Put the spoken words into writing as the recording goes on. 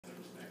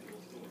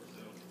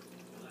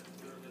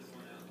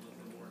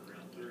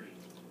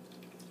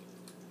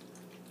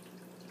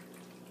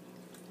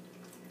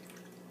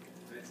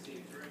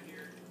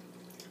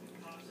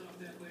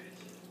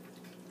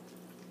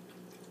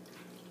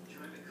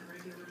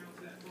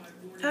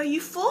Are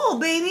you full,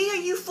 baby?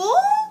 Are you full?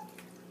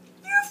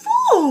 You're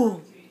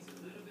full.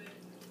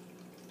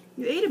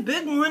 You ate a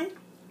big one.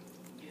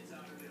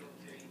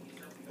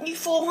 You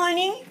full,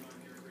 honey?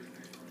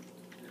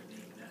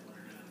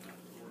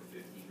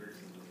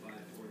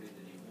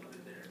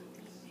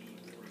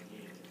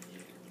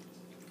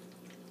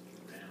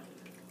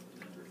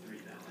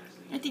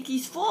 I think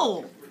he's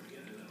full.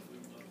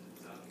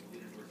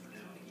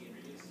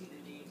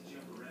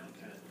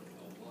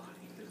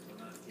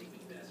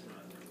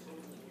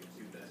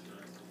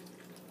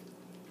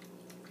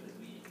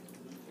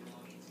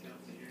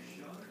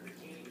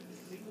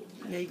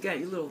 Yeah, you got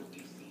your little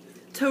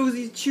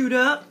toesies chewed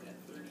up.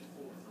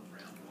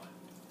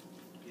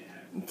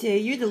 Okay,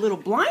 you're the little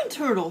blind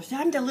turtle. See,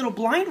 I'm the little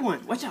blind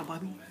one. Watch out,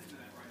 Bobby.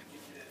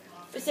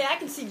 But say, I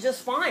can see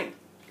just fine.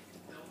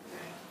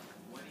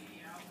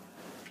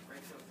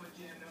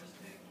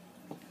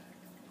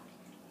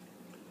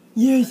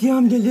 Yes,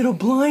 I'm the little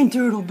blind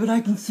turtle, but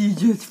I can see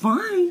just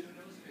fine.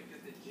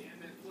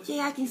 See,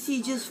 I can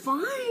see just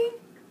fine.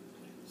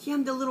 See,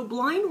 I'm the little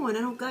blind one. I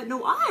don't got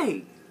no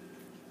eye.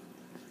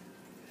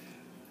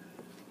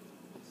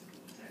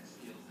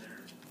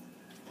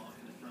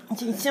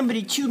 See,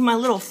 somebody chewed my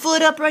little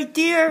foot up right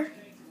there.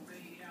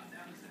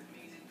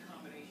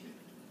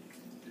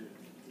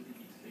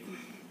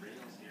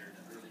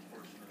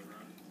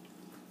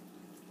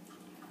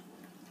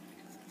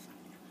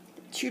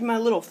 Chewed my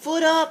little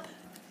foot up.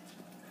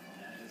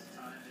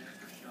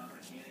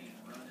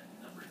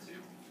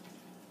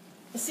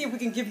 Let's see if we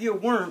can give you a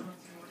worm.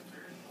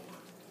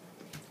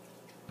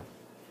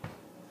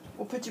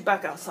 We'll put you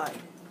back outside.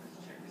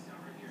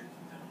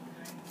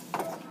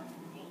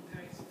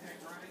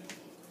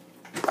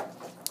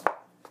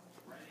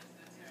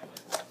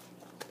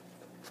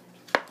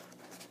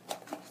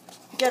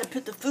 You gotta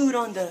put the food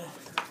on the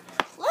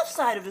left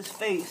side of his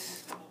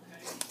face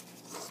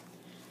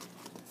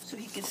so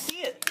he can see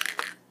it.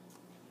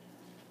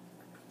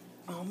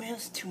 Oh man,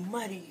 it's too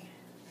muddy.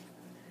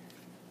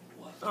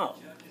 Oh.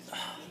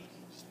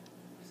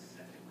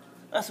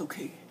 That's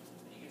okay.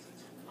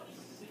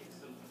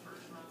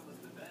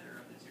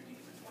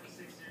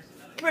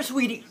 Come here,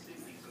 sweetie.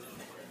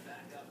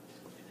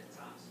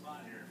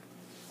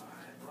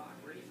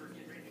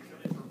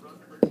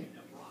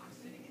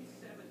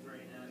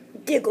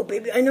 Giggle,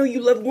 baby. I know you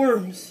love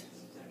worms.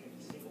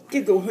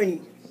 Giggle,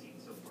 honey.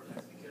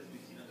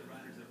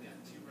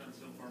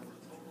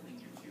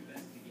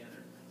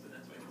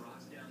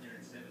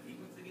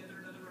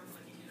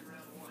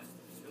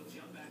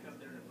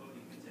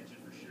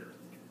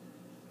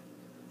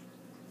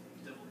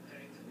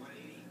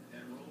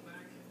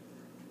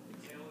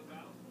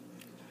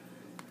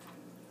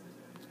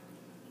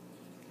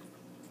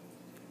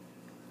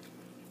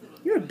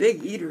 You're a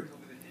big eater.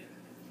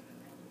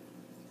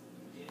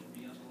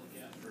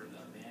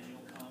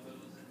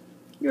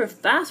 You're a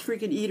fast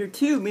freaking eater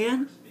too,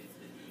 man.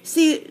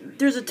 See,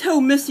 there's a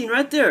toe missing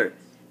right there.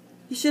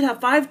 You should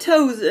have 5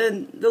 toes,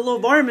 and the little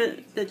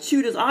varmint that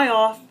chewed his eye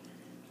off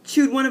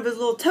chewed one of his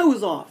little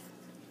toes off.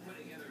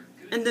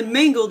 And then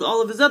mangled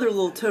all of his other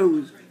little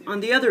toes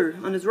on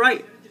his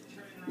right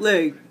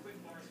leg.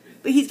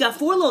 But he's got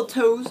 4 little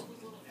toes,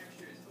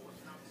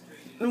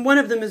 and one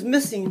of them is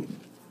missing.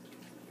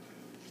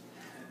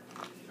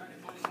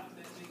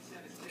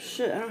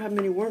 Shit, I don't have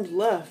many worms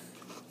left.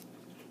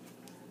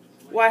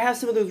 Well, I have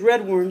some of those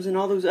red worms and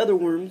all those other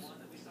worms.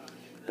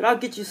 But I'll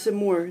get you some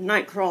more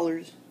night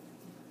crawlers.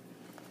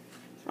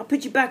 I'll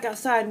put you back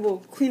outside and we'll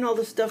clean all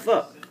this stuff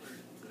up.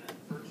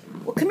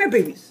 Well, come here,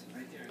 babies.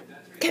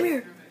 Come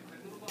here.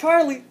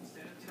 Charlie.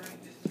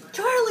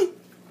 Charlie.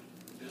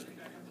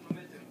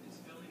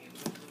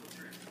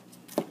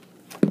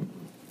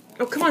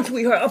 Oh, come on,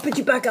 sweetheart. I'll put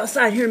you back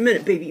outside here in a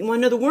minute, baby. You want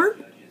another worm?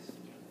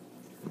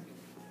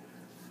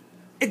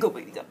 There you go,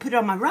 baby. I'll put it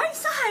on my right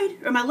side,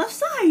 or my left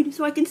side,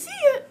 so I can see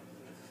it.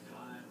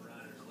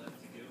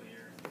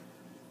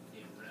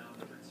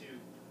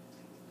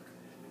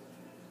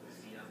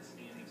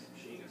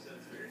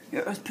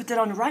 Here, let's put that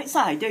on the right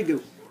side. There you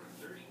go.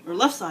 Or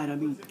left side, I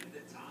mean.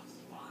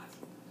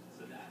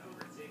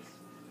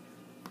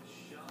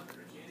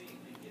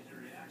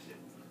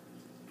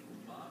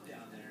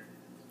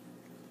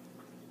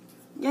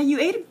 Yeah,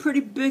 you ate a pretty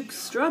big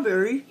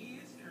strawberry.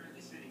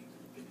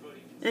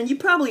 And you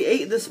probably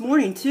ate this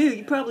morning, too.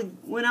 You probably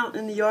went out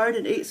in the yard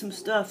and ate some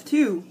stuff,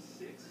 too.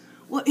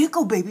 Well, here you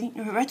go, baby.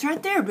 It's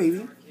right there,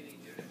 baby.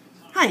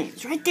 Honey,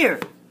 it's right there.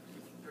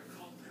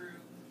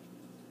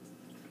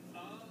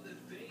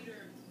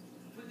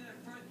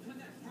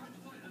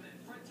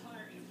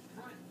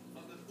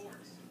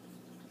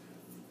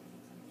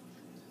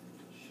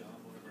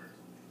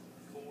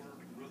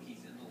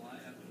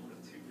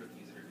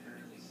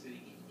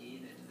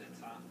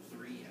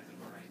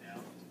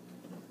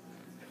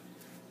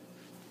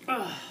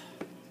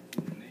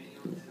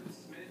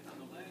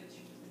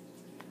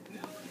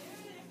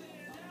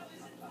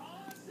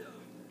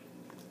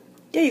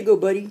 There you go,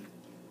 buddy.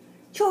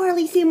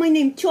 Charlie, say my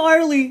name,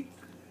 Charlie.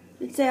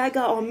 and say I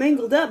got all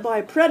mangled up by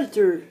a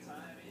predator.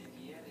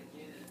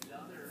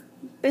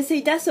 But say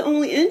that's the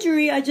only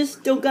injury. I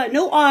just don't got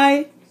no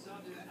eye,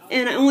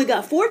 and I only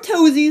got 4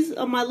 toesies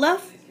on my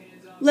left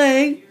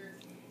leg,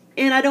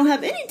 and I don't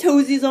have any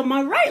toesies on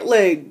my right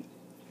leg.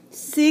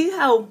 See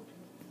how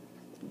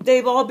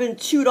they've all been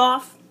chewed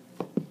off?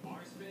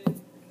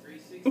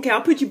 Okay,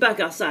 I'll put you back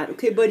outside,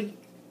 okay, buddy?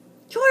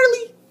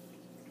 Charlie!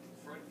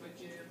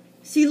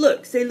 See,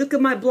 look. Say, look at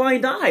my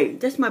blind eye.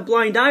 That's my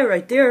blind eye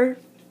right there.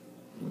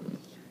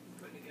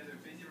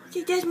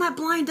 See, that's my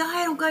blind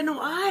eye. I don't got no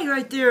eye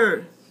right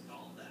there.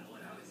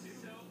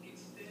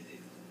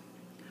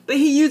 But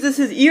he uses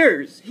his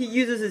ears. He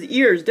uses his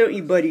ears, don't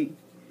you, buddy?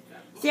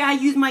 See, I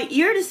use my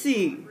ear to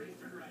see.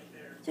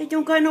 See, I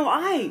don't got no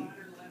eye.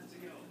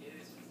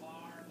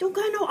 Don't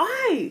got no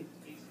eye.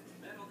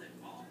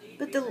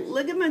 But the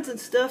ligaments and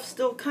stuff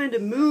still kind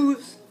of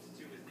moves.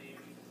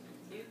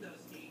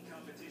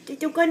 They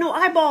don't got no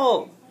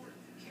eyeball.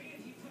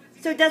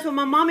 So that's why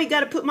my mommy got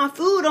to put my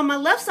food on my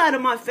left side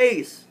of my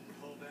face,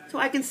 so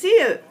I can see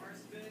it.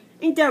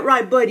 Ain't that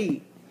right,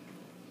 buddy?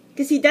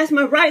 Because see, that's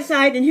my right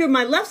side, and here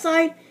my left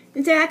side,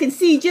 and say I can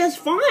see just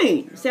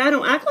fine. Say I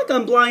don't act like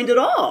I'm blind at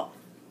all.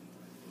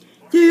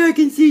 Say I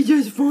can see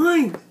just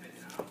fine.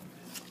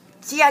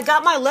 See, I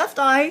got my left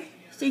eye.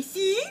 Say,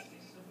 see?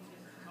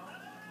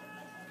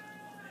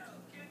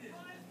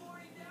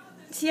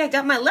 See, I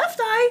got my left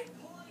eye.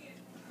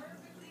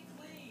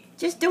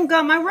 Just don't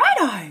got my right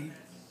eye.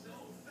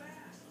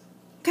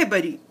 Okay,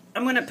 buddy.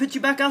 I'm going to put you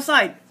back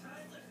outside.